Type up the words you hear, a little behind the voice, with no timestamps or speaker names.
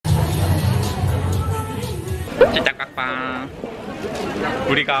진짜 깍빵.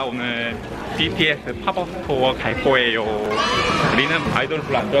 우리가 오늘 BTS 팝업 스토어 갈 거예요. 우리는 아이돌을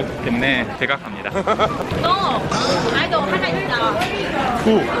별로 안 좋아하기 때문에 제가 갑니다. 아이돌 하나 있다.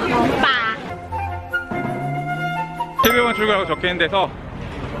 오빠. 11번 출구라고 적혀있는 데서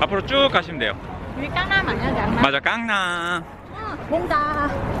앞으로 쭉 가시면 돼요. 여기 강남 아니야? 강남? 맞아, 강남. 뭔가.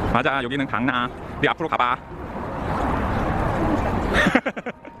 맞아, 여기는 강남. 네, 앞으로 가봐.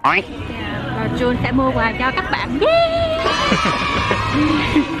 LyJun sẽ mua quà cho các bạn.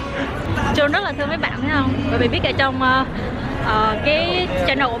 Jun rất là thương mấy bạn thấy không? Bởi vì biết ở trong cái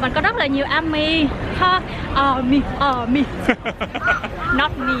channel của mình có rất là nhiều ARMY. ARMY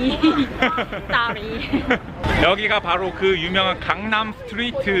Not me. Sorry. 여기가 바로 그 유명한 강남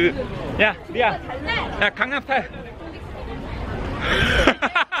스트리트. 야, 리아. 야, 강남 스타일.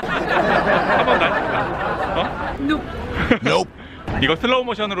 한번 날릴까? 어? Nope. 이거 슬로우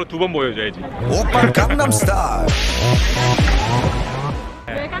모션으로 2번 보여줘야지. 오빤 강남 스타일.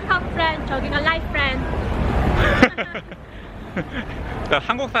 Với các top friend, 저기가 live friend. 나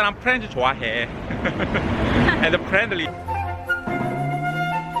한국 사람 프렌즈 좋아해. And friendly.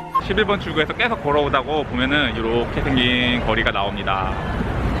 11번 출구에서 계속 걸어오다고 보면은 이렇게 생긴 거리가 나옵니다.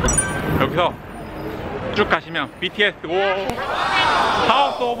 여기서 쭉 가시면 BTS. 오,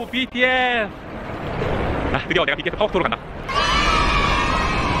 하우스 오브 BTS. 아, 드디어 내가 BTS 파워스토어로 간다.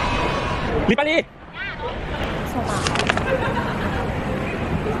 리 빨리.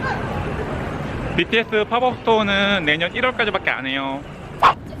 BTS 팝업 스토어는 내년 1월까지밖에 안 해요.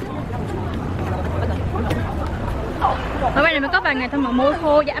 Ở bên này mới có vài ngày thôi mà mua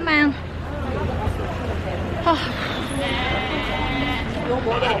khô dã man.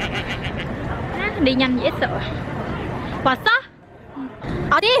 Đi nhanh dễ sợ. 왔어?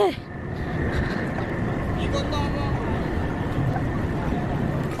 어디?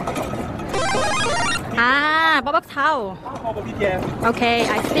 아, 버벅 타워. 오케이,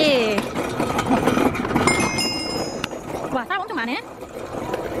 I see. 와, 사람 엄청 많네.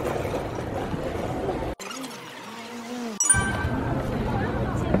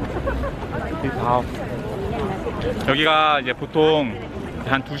 여기가 이제 보통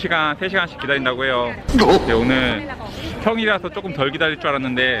한 2시간, 3시간씩 기다린다고 해요. 근데 오늘 평일이라서 조금 덜 기다릴 줄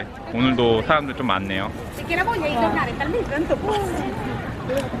알았는데 오늘도 사람들 좀 많네요.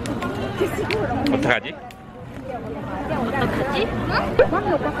 어떡하지? 어떡하지?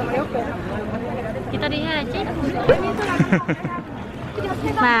 기다려야지.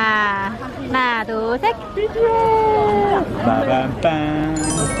 하나, 둘, 셋.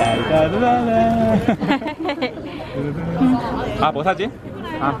 아, 뭐 사지?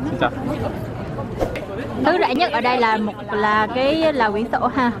 아, 진짜. Thứ rẻ nhất ở đây là quyển sổ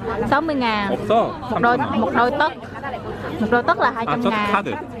ha, 60.000. 없어. một đôi tất. Một đôi tất là 아, 저 200.000.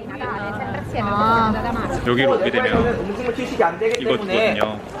 카드. 아. 여기로 오게 되면 음식물 취식이 안 되기 이거 때문에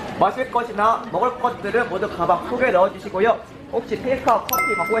주거든요. 마실 것이나 먹을 것들은 모두 가방 속에 넣어주시고요. 혹시 테이크아웃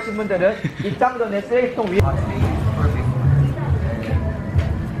커피 갖고 가신 분들은 입장 전에 쓰레기통 위에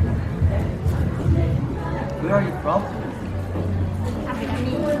Where are you from?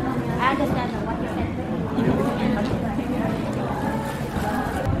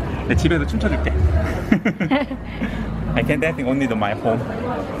 내 집에서 춤춰줄게. I can dance only in my home.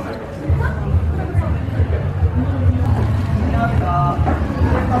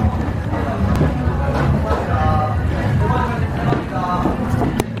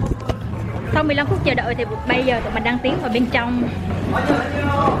 Sau 15 phút chờ đợi thì bây giờ tụi mình đang tiến vào bên trong.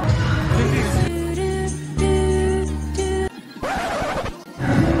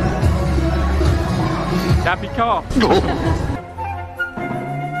 야, 비켜. Tụi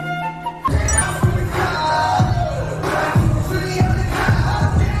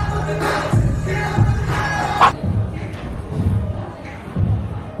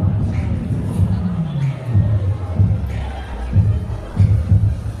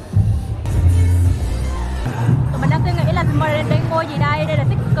mình đang suy nghĩ là mình đang mua gì đây? Đây là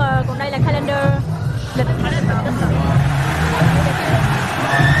sticker, còn đây là calendar. Lịch.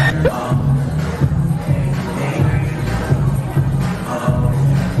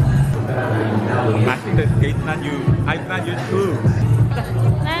 I think that it's not you. I'm not you too.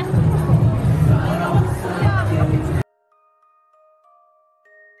 Nè.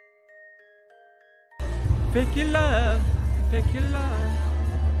 Fake it love, fake it love.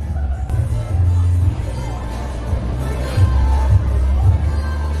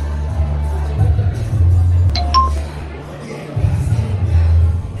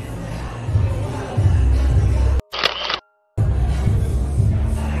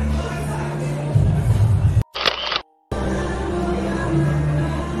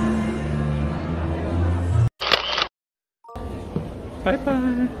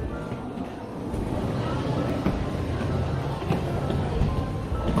 바이바이.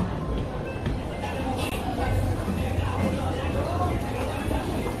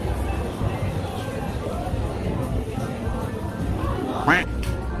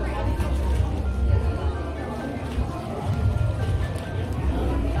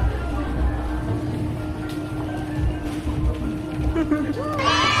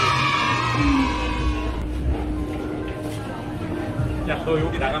 야, 너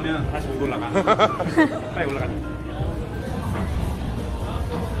여기 나가면 다시 못 올라가. 빨리 올라가.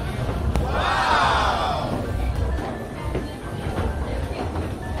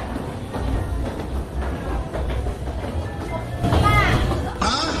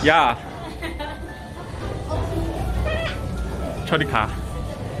 야, 저리 가.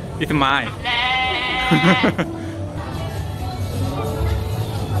 It's mine.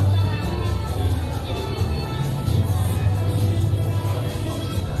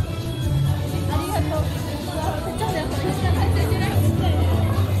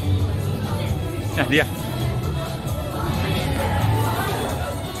 야, 리아.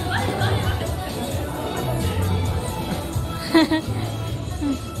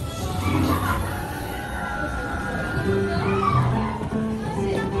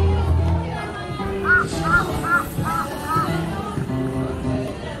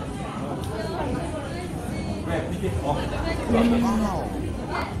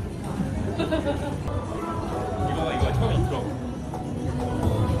 이거 처음 인트로.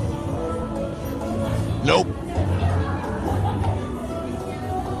 Nope.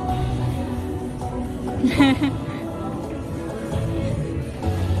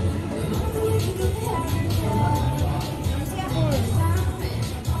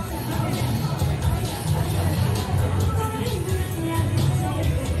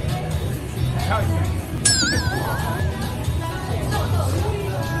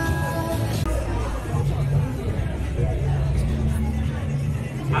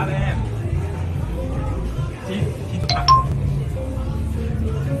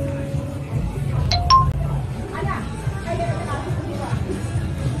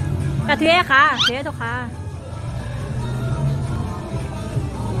 야, 뒤에 가. 뒤에도 가.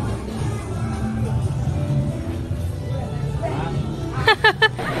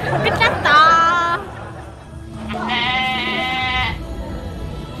 끝났다.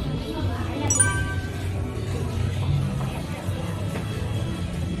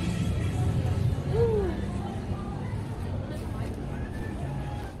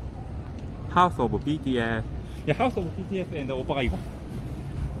 House of BTS. 야, House of BTS인데 오빠가 이거.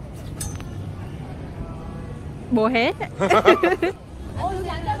 뭐해?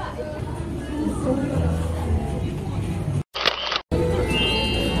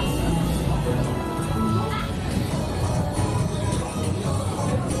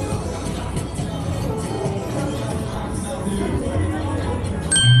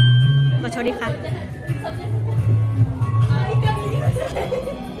 너 저리 가.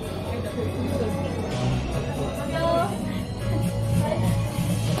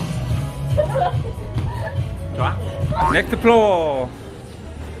 좋아? 넥스트 플로어.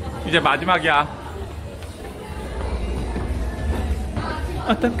 이제 마지막이야.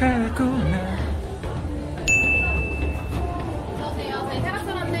 어떡하구나. 저희 테라스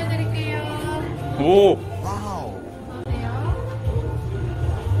안내해드릴게요. 오. Wow.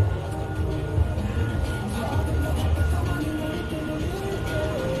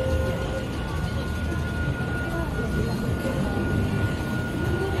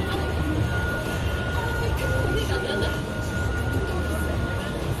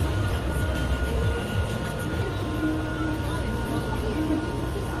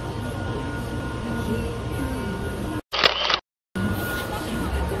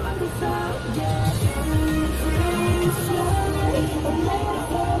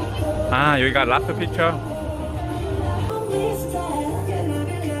 아, 여기가 라스트 피처.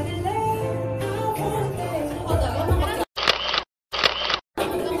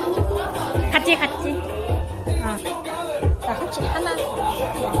 같이. 나 혹시 하나.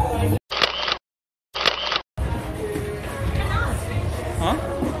 어?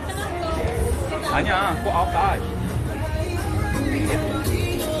 아니야, go outside.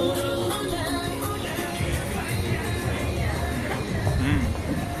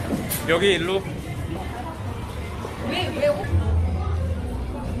 여기 일로.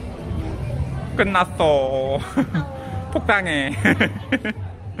 끝났어. 폭당해.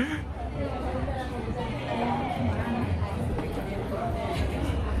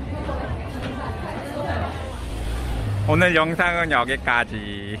 오늘 영상은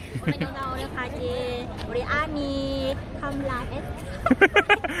여기까지. 오늘 영상 여기까지. 우리 아미 컴라이트.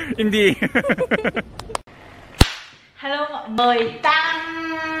 인디. Hello mọi người, Tăng.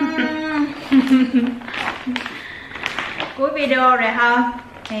 Cuối video rồi ha.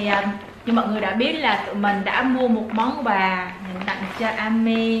 Thì như mọi người đã biết là tụi mình đã mua một món quà mình tặng cho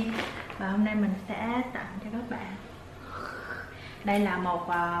Ami. Và hôm nay mình sẽ tặng cho các bạn. Đây là một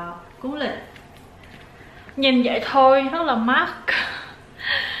cuốn lịch. Nhìn vậy thôi, rất là mắc.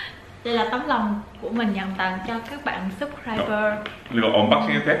 Đây là tấm lòng của mình dành tặng cho các bạn subscriber. 이거 언박싱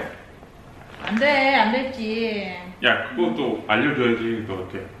해도 돼? 안 돼, 안 되지. 야, 그것도 알려줘야지. 너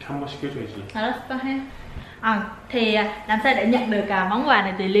이렇게 한 번씩 해줘야지. 알았어 해. Thì làm sao để nhận được món quà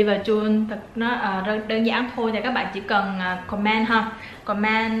này từ LyJun? Nó đơn giản thôi, thì các bạn chỉ cần comment ha.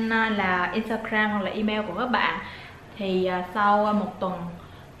 Comment là Instagram hoặc là email của các bạn. Thì sau một tuần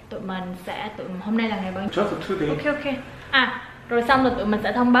tụi mình sẽ hôm nay là ngày bao nhiêu? Just today. Ok. Rồi xong rồi tụi mình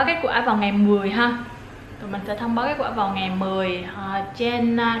sẽ thông báo kết quả vào ngày 10 ha. Tụi mình sẽ thông báo kết quả vào ngày 10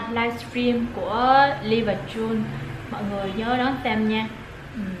 trên livestream của LyJun. Mọi người nhớ đón xem nha.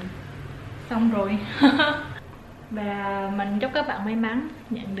 Xong rồi. Và mình chúc các bạn may mắn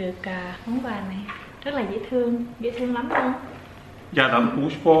nhận được món quà này. Rất là dễ thương lắm luôn. 야, 나도 보고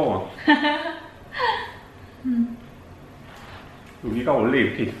싶어. 여기가 원래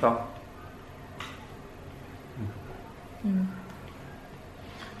이렇게 있어.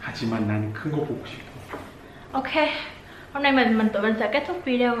 하지만 난 큰 거 보고 싶어. Ok, hôm nay tụi mình sẽ kết thúc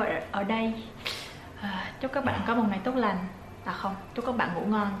video ở đây. Chúc các bạn có một ngày tốt lành. Chúc các bạn ngủ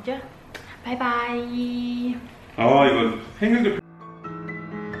ngon chứ. Bye bye. 이거 생일도